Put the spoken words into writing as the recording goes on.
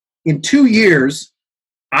in 2 years,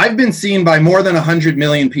 I've been seen by more than 100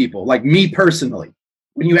 million people, like me personally.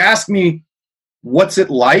 When you ask me, what's it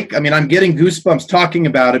like? I mean, I'm getting goosebumps talking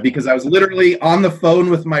about it because I was literally on the phone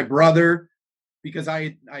with my brother because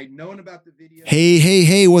I'd known about the video.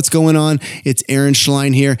 Hey, what's going on? It's Aaron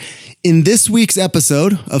Schlein here. In this week's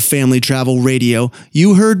episode of Family Travel Radio,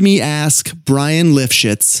 you heard me ask Brian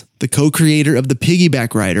Lifshitz, the co-creator of the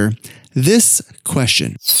Piggyback Rider, this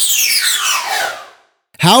question.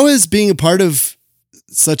 How has being a part of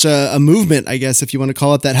such a movement, I guess, if you want to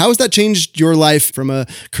call it that, how has that changed your life from a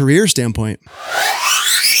career standpoint?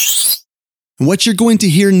 And what you're going to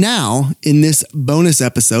hear now in this bonus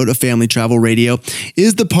episode of Family Travel Radio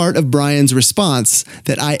is the part of Brian's response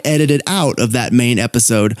that I edited out of that main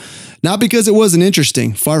episode. Not because it wasn't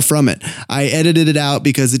interesting, far from it. I edited it out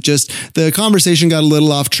because the conversation got a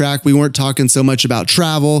little off track. We weren't talking so much about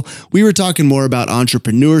travel. We were talking more about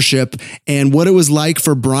entrepreneurship and what it was like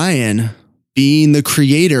for Brian being the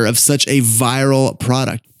creator of such a viral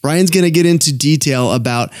product. Brian's going to get into detail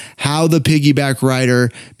about how the Piggyback Rider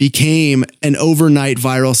became an overnight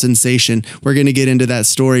viral sensation. We're going to get into that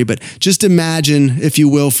story, but just imagine, if you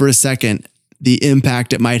will, for a second, the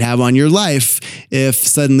impact it might have on your life if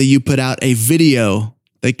suddenly you put out a video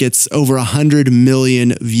that gets over 100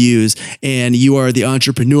 million views and you are the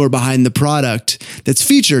entrepreneur behind the product that's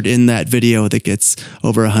featured in that video that gets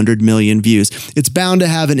over 100 million views. It's bound to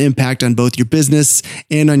have an impact on both your business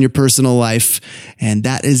and on your personal life. And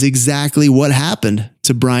that is exactly what happened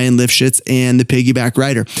to Brian Lifshitz and the Piggyback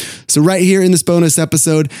Rider. So right here in this bonus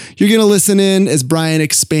episode, you're going to listen in as Brian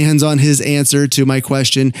expands on his answer to my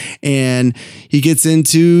question, and he gets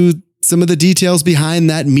into some of the details behind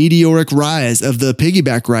that meteoric rise of the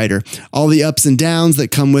Piggyback Rider, all the ups and downs that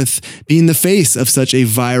come with being the face of such a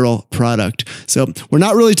viral product. So we're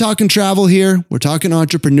not really talking travel here. We're talking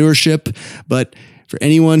entrepreneurship, but for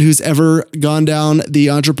anyone who's ever gone down the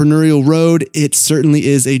entrepreneurial road, it certainly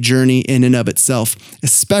is a journey in and of itself,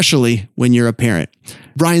 especially when you're a parent.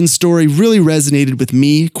 Brian's story really resonated with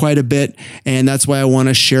me quite a bit, and that's why I want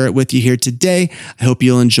to share it with you here today. I hope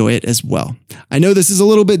you'll enjoy it as well. I know this is a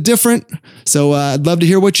little bit different, so I'd love to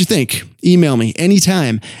hear what you think. Email me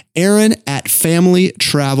anytime,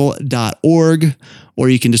 aaron@familytravel.org, or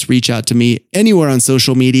you can just reach out to me anywhere on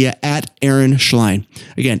social media at Aaron Schlein.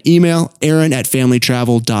 Again, email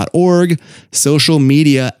aaron@familytravel.org, social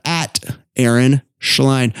media at Aaron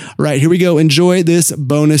Schlein. All right, here we go. Enjoy this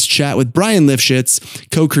bonus chat with Brian Lifshitz,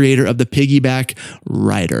 co-creator of the Piggyback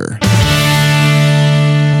Rider.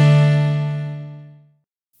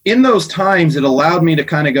 In those times, it allowed me to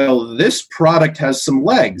kind of go, this product has some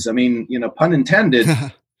legs. I mean, pun intended.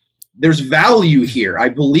 There's value here. I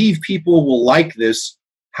believe people will like this.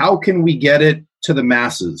 How can we get it to the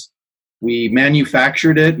masses? We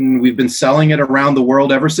manufactured it and we've been selling it around the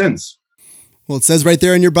world ever since. Well, it says right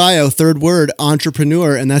there in your bio, third word,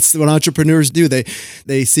 entrepreneur, and that's what entrepreneurs do. They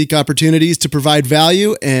seek opportunities to provide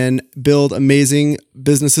value and build amazing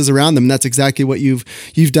businesses around them. And that's exactly what you've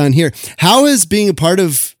done here. How has being a part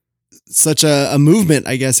of such a movement,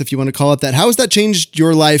 I guess, if you want to call it that, how has that changed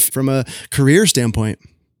your life from a career standpoint?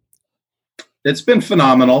 It's been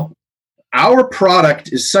phenomenal. Our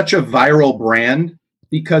product is such a viral brand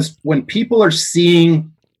because when people are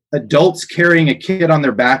seeing adults carrying a kid on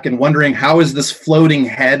their back and wondering, how is this floating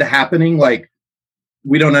head happening? Like,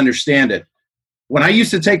 we don't understand it. When I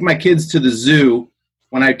used to take my kids to the zoo,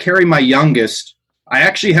 when I carry my youngest, I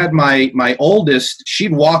actually had my oldest,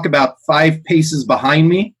 she'd walk about 5 paces behind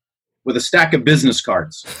me with a stack of business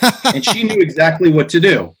cards. And she knew exactly what to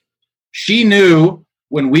do. She knew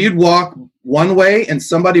when we'd walk one way and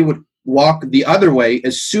somebody would walk the other way,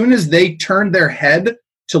 as soon as they turned their head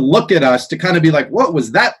to look at us to kind of be like, what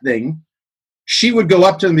was that thing? She would go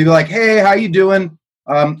up to them and be like, hey, how you doing?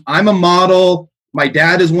 I'm a model. My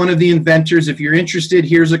dad is one of the inventors. If you're interested,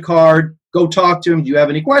 here's a card. Go talk to him. Do you have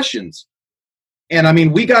any questions? And I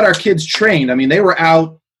mean, we got our kids trained. I mean, they were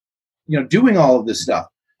out, doing all of this stuff.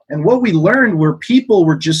 And what we learned were people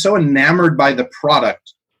were just so enamored by the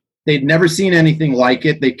product. They'd never seen anything like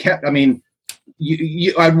it. They kept, I'd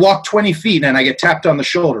walk 20 feet and I get tapped on the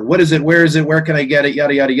shoulder. What is it? Where is it? Where can I get it?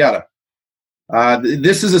 Yada, yada, yada.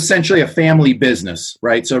 This is essentially a family business,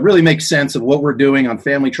 right? So it really makes sense of what we're doing on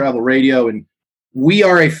Family Travel Radio. And we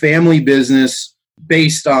are a family business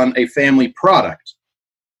based on a family product.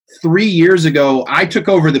 3 years ago, I took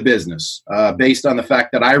over the business based on the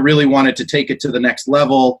fact that I really wanted to take it to the next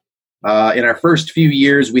level. In our first few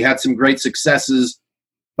years, we had some great successes,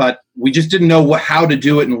 but we just didn't know how to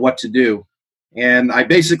do it and what to do. And I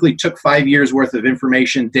basically took 5 years worth of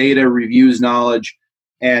information, data, reviews, knowledge,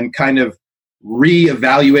 and kind of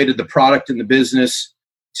reevaluated the product and the business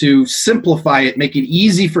to simplify it, make it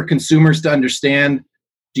easy for consumers to understand.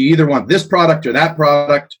 Do you either want this product or that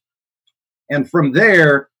product? And from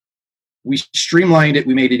there, we streamlined it.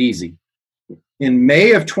 We made it easy. In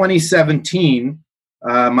May of 2017,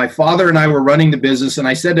 my father and I were running the business, and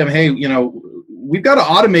I said to him, hey, we've got to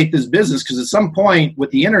automate this business because at some point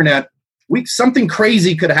with the internet, something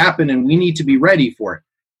crazy could happen and we need to be ready for it.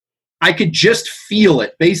 I could just feel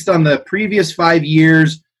it based on the previous 5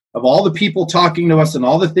 years of all the people talking to us and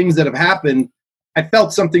all the things that have happened. I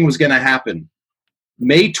felt something was going to happen.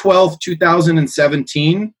 May 12th,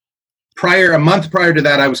 2017, a month prior to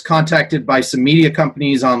that, I was contacted by some media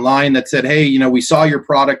companies online that said, hey, we saw your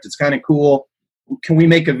product. It's kind of cool. Can we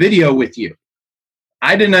make a video with you?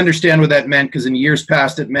 I didn't understand what that meant because in years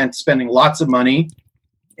past, it meant spending lots of money.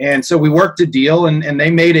 And so we worked a deal and they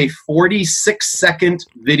made a 46-second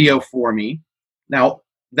video for me. Now,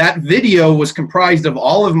 that video was comprised of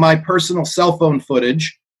all of my personal cell phone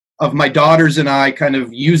footage of my daughters and I kind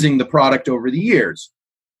of using the product over the years.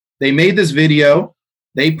 They made this video.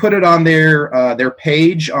 They put it on their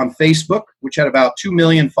page on Facebook, which had about 2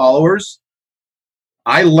 million followers.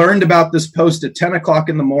 I learned about this post at 10 o'clock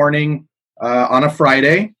in the morning on a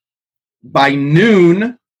Friday. By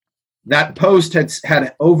noon, that post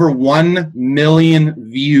had over 1 million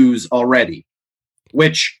views already,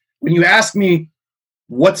 which when you ask me,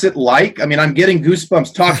 what's it like? I mean, I'm getting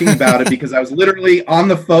goosebumps talking about it because I was literally on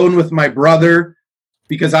the phone with my brother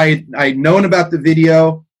because I'd known about the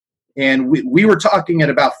video, and we were talking at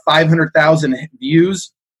about 500,000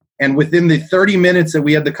 views. And within the 30 minutes that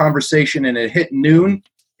we had the conversation and it hit noon,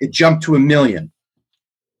 it jumped to 1 million.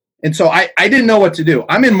 And so I didn't know what to do.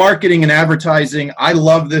 I'm in marketing and advertising. I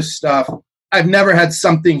love this stuff. I've never had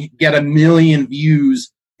something get 1 million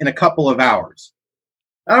views in a couple of hours.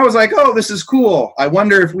 And I was like, oh, this is cool. I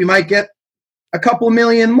wonder if we might get a couple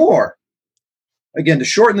million more. Again, to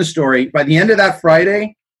shorten the story, by the end of that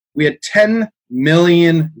Friday, we had 10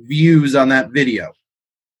 million views on that video.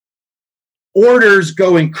 Orders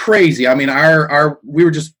going crazy. I mean, we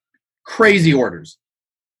were just crazy orders.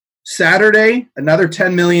 Saturday, another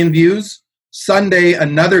 10 million views. Sunday,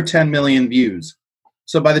 another 10 million views.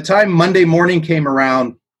 So by the time Monday morning came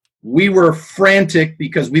around, we were frantic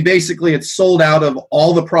because we basically had sold out of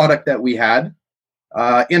all the product that we had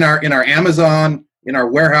in our Amazon, in our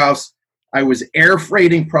warehouse. I was air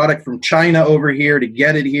freighting product from China over here to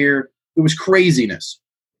get it here. It was craziness.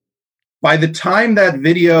 By the time that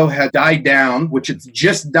video had died down, which it's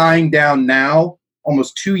just dying down now,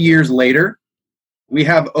 almost 2 years later, we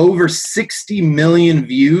have over 60 million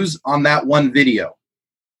views on that one video.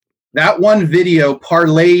 That one video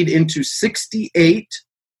parlayed into 68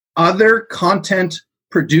 other content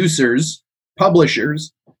producers,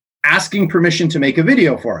 publishers, asking permission to make a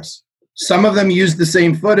video for us. Some of them used the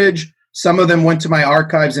same footage. Some of them went to my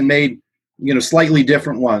archives and made, slightly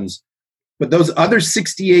different ones. But those other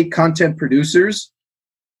 68 content producers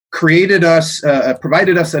provided us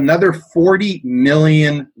another 40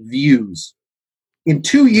 million views. In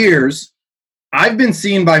 2 years, I've been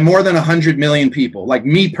seen by more than 100 million people, like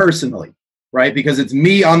me personally, right? Because it's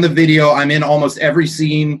me on the video. I'm in almost every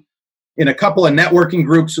scene, in a couple of networking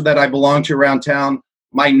groups that I belong to around town.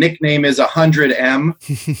 My nickname is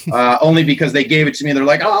 100M, only because they gave it to me. They're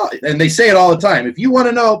like, oh, and they say it all the time. If you want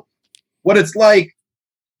to know what it's like,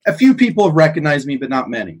 a few people have recognized me, but not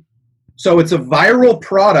many. So it's a viral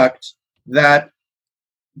product that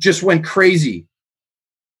just went crazy.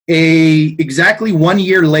 Exactly 1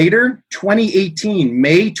 year later, 2018,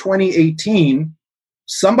 May 2018,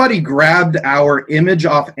 somebody grabbed our image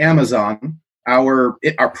off Amazon, our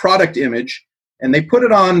product image, and they put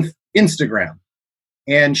it on Instagram.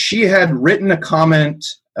 And she had written a comment.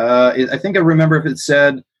 I think I remember if it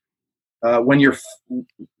said, when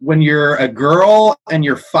you're a girl and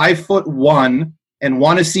you're 5'1" and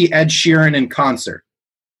want to see Ed Sheeran in concert,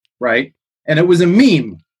 right? And it was a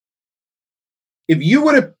meme. If you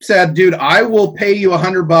would have said, dude, I will pay you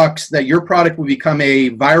 $100 that your product will become a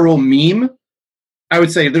viral meme, I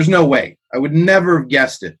would say there's no way. I would never have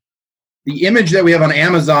guessed it. The image that we have on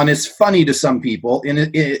Amazon is funny to some people. In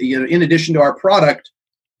addition to our product,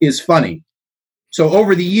 is funny. So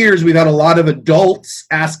over the years, we've had a lot of adults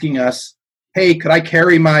asking us, hey, could I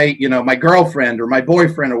carry my girlfriend or my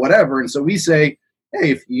boyfriend or whatever? And so we say,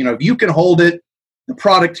 hey, if you can hold it, the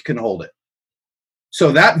product can hold it.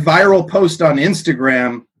 So that viral post on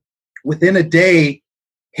Instagram, within a day,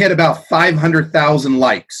 hit about 500,000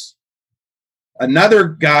 likes. Another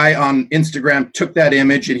guy on Instagram took that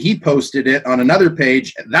image and he posted it on another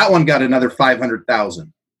page. That one got another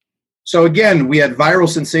 500,000. So again, we had viral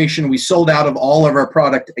sensation. We sold out of all of our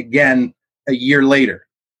product again a year later.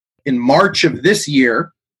 In March of this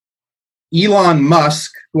year, Elon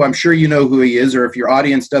Musk, who I'm sure you know who he is, or if your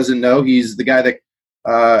audience doesn't know, he's the guy that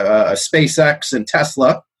SpaceX and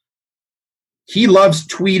Tesla. He loves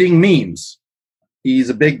tweeting memes. He's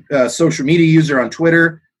a big social media user on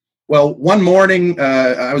Twitter. Well, one morning,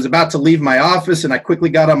 I was about to leave my office, and I quickly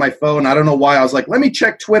got on my phone. I don't know why. I was like, let me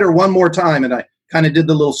check Twitter one more time. And I kind of did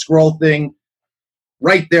the little scroll thing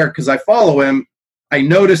right there because I follow him. I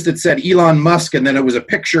noticed it said Elon Musk, and then it was a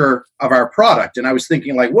picture of our product. And I was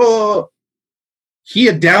thinking like, whoa, he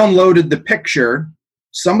had downloaded the picture.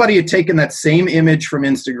 Somebody had taken that same image from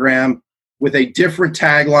Instagram with a different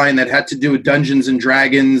tagline that had to do with Dungeons and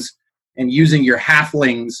Dragons and using your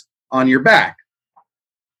halflings on your back.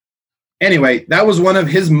 Anyway, that was one of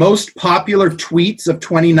his most popular tweets of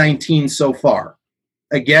 2019 so far.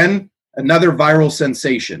 Again, another viral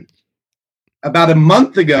sensation. About a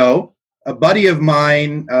month ago, a buddy of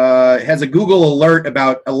mine has a Google alert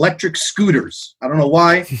about electric scooters. I don't know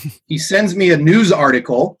why. He sends me a news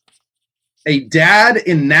article. A dad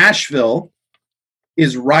in Nashville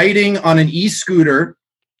is riding on an e-scooter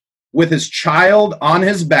with his child on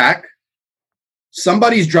his back.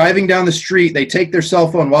 Somebody's driving down the street. They take their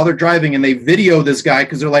cell phone while they're driving and they video this guy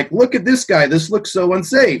because they're like, look at this guy. This looks so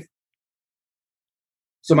unsafe.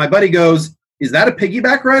 So my buddy goes, is that a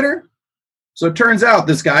piggyback rider? So it turns out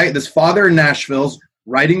this guy, this father in Nashville's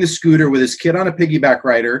riding the scooter with his kid on a piggyback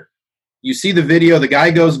rider. You see the video, the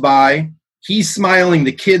guy goes by, he's smiling,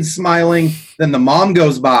 the kid's smiling, then the mom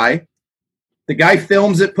goes by. The guy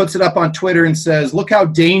films it, puts it up on Twitter and says, look how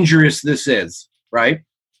dangerous this is, right?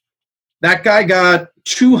 That guy got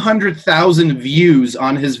 200,000 views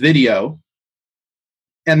on his video.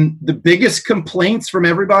 And the biggest complaints from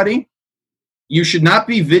everybody, you should not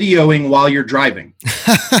be videoing while you're driving.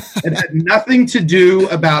 It had nothing to do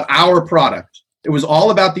about our product. It was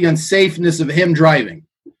all about the unsafeness of him driving.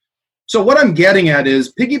 So what I'm getting at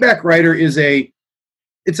is Piggyback Rider is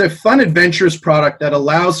it's a fun, adventurous product that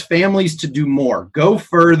allows families to do more, go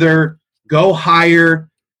further, go higher.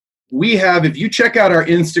 We have, if you check out our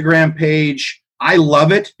Instagram page, I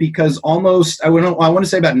love it because almost, I want to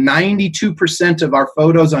say about 92% of our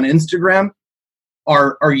photos on Instagram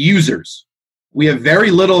are users. We have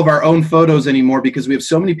very little of our own photos anymore because we have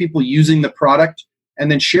so many people using the product and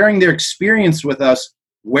then sharing their experience with us,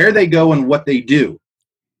 where they go and what they do.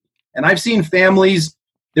 And I've seen families,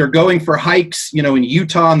 they're going for hikes, in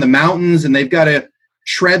Utah in the mountains, and they've got to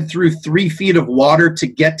tread through 3 feet of water to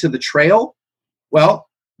get to the trail. Well,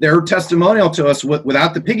 their testimonial to us,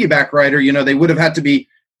 without the piggyback rider, they would have had to be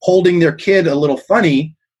holding their kid a little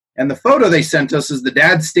funny. And the photo they sent us is the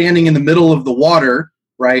dad standing in the middle of the water,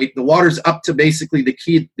 right? The water's up to basically the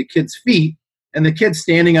kid's feet, and the kid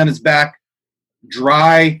standing on his back,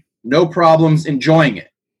 dry, no problems, enjoying it.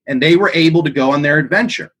 And they were able to go on their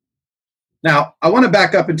adventure. Now, I want to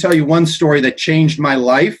back up and tell you one story that changed my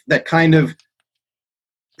life, that kind of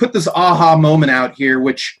put this aha moment out here,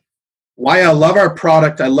 which why I love our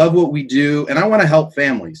product, I love what we do, and I want to help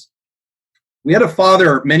families. We had a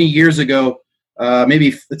father many years ago,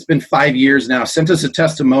 maybe it's been 5 years now, sent us a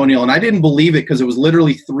testimonial, and I didn't believe it because it was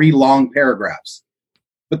literally 3 long paragraphs.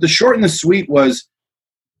 But the short and the sweet was,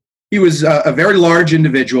 he was a very large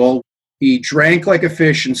individual. He drank like a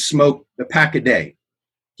fish and smoked a pack a day.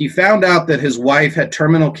 He found out that his wife had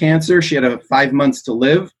terminal cancer. She had 5 months to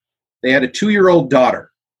live. They had a 2-year-old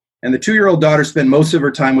daughter, and the 2-year-old daughter spent most of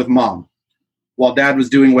her time with mom while dad was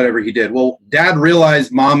doing whatever he did. Well, dad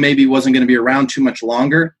realized mom maybe wasn't going to be around too much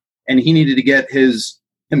longer, and he needed to get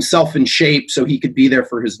himself in shape so he could be there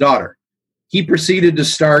for his daughter. He proceeded to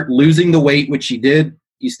start losing the weight, which he did.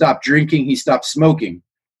 He stopped drinking. He stopped smoking.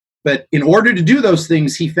 But in order to do those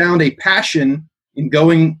things, he found a passion in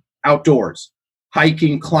going outdoors,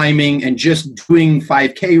 hiking, climbing, and just doing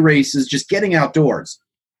 5K races, just getting outdoors.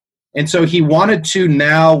 And so he wanted to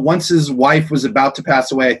now, once his wife was about to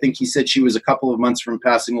pass away, I think he said she was a couple of months from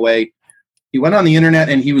passing away, he went on the internet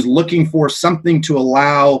and he was looking for something to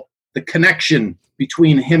allow the connection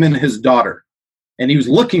between him and his daughter. And he was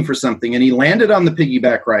looking for something, and he landed on the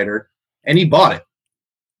piggyback rider, and he bought it.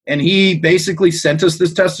 And he basically sent us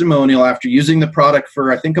this testimonial after using the product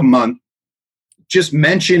for, I think, a month, just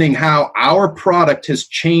mentioning how our product has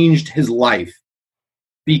changed his life.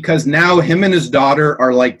 Because now him and his daughter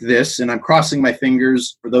are like this, and I'm crossing my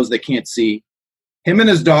fingers for those that can't see. Him and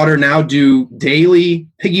his daughter now do daily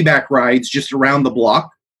piggyback rides just around the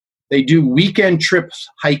block. They do weekend trips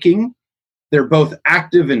hiking. They're both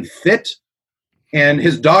active and fit. And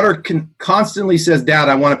his daughter constantly says, Dad,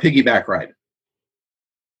 I want a piggyback ride.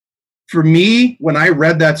 For me, when I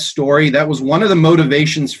read that story, that was one of the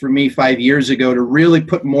motivations for me 5 years ago to really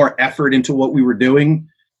put more effort into what we were doing.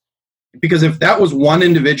 Because if that was one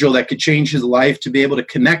individual that could change his life to be able to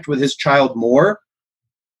connect with his child more,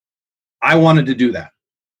 I wanted to do that.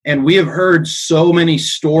 And we have heard so many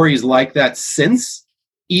stories like that since.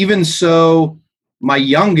 Even so, my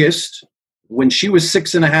youngest, when she was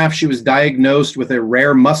 6.5, she was diagnosed with a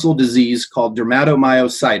rare muscle disease called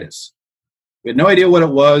dermatomyositis. We had no idea what it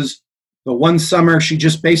was, but one summer she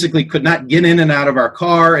just basically could not get in and out of our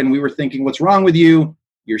car, and we were thinking, what's wrong with you?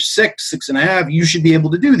 You're 6.5, you should be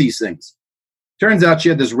able to do these things. Turns out she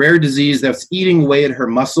had this rare disease that's eating away at her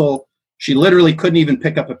muscle. She literally couldn't even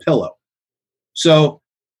pick up a pillow. So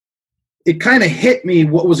it kind of hit me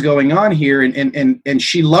what was going on here, and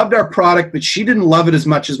she loved our product, but she didn't love it as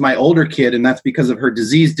much as my older kid, and that's because of her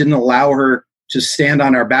disease didn't allow her to stand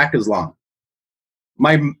on our back as long.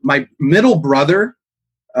 My middle brother,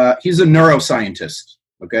 he's a neuroscientist,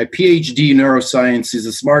 okay, PhD neuroscience. He's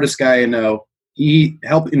the smartest guy I know. He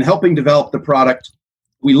helped in helping develop the product.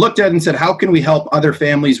 We looked at it and said, how can we help other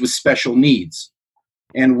families with special needs?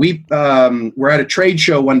 And we were at a trade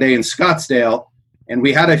show one day in Scottsdale, and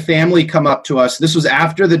we had a family come up to us. This was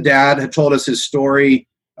after the dad had told us his story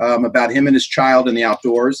about him and his child in the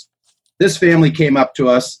outdoors. This family came up to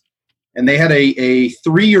us, and they had a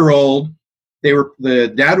 3-year-old.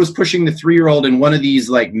 The dad was pushing the 3-year-old in one of these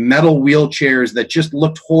like metal wheelchairs that just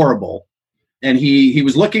looked horrible. And he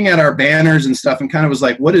was looking at our banners and stuff and kind of was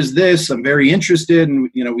like, what is this? I'm very interested. And,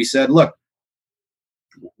 we said, look,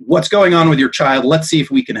 what's going on with your child? Let's see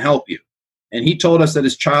if we can help you. And he told us that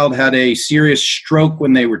his child had a serious stroke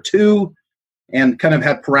when they were 2 and kind of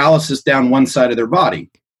had paralysis down one side of their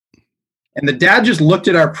body. And the dad just looked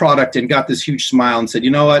at our product and got this huge smile and said,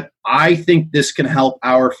 you know what? I think this can help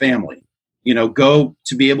our family, go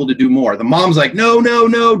to be able to do more. The mom's like, no,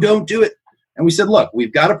 don't do it. And we said, look,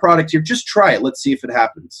 we've got a product here. Just try it. Let's see if it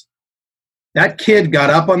happens. That kid got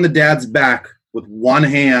up on the dad's back with one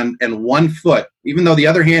hand and one foot, even though the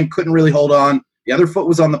other hand couldn't really hold on. The other foot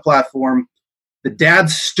was on the platform. The dad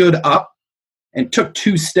stood up and took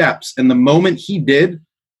 2 steps. And the moment he did,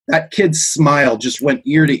 that kid's smile just went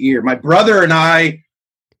ear to ear. My brother and I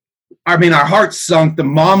mean, our hearts sunk. The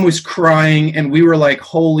mom was crying, and we were like,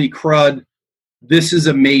 holy crud, this is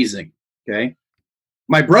amazing, okay?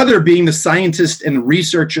 My brother, being the scientist and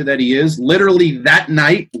researcher that he is, literally that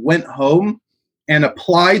night went home and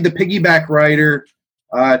applied the piggyback rider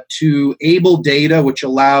to Able Data, which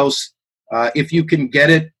allows, if you can get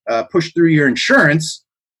it pushed through your insurance,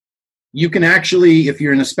 you can actually, if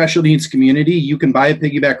you're in a special needs community, you can buy a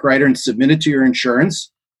piggyback rider and submit it to your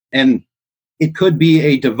insurance, and it could be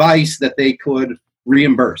a device that they could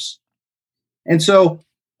reimburse. And so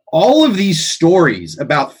all of these stories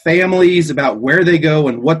about families, about where they go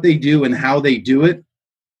and what they do and how they do it,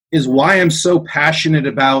 is why I'm so passionate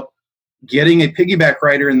about getting a piggyback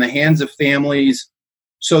rider in the hands of families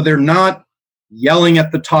so they're not yelling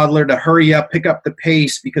at the toddler to hurry up, pick up the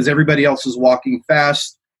pace because everybody else is walking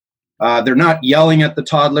fast. They're not yelling at the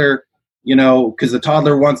toddler, because the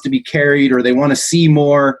toddler wants to be carried or they want to see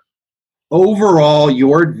more. Overall,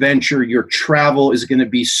 your adventure, your travel is going to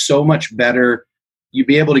be so much better. You'll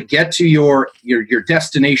be able to get to your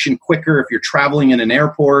destination quicker if you're traveling in an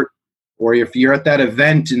airport, or if you're at that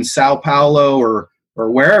event in Sao Paulo or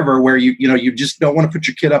wherever where you just don't want to put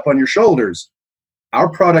your kid up on your shoulders. Our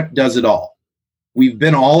product does it all. We've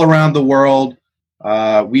been all around the world.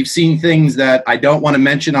 We've seen things that I don't want to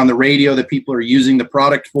mention on the radio that people are using the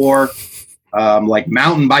product for, like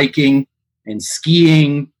mountain biking and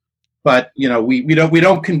skiing. But we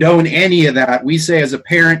don't condone any of that. We say as a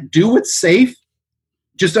parent, do what's safe.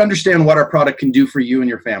 Just understand what our product can do for you and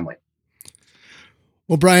your family.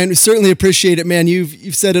 Well, Brian, we certainly appreciate it, man.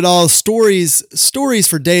 You've said it all. Stories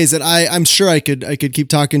for days that I'm sure I could keep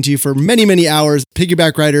talking to you for many, many hours.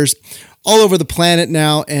 Piggyback riders all over the planet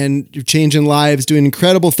now, and you're changing lives, doing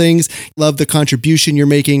incredible things. Love the contribution you're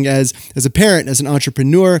making as a parent, as an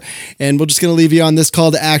entrepreneur. And we're just going to leave you on this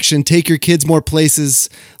call to action. Take your kids more places.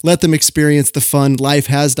 Let them experience the fun life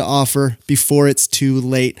has to offer before it's too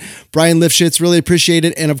late. Brian Lifshitz, really appreciate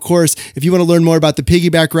it. And of course, if you want to learn more about the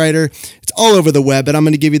Piggyback Rider, it's all over the web, but I'm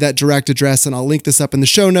going to give you that direct address, and I'll link this up in the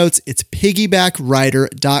show notes. It's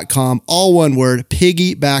piggybackrider.com, all one word,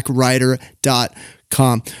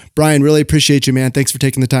 piggybackrider.com. Brian, really appreciate you, man. Thanks for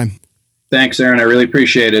taking the time. Thanks, Aaron. I really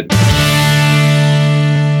appreciate it.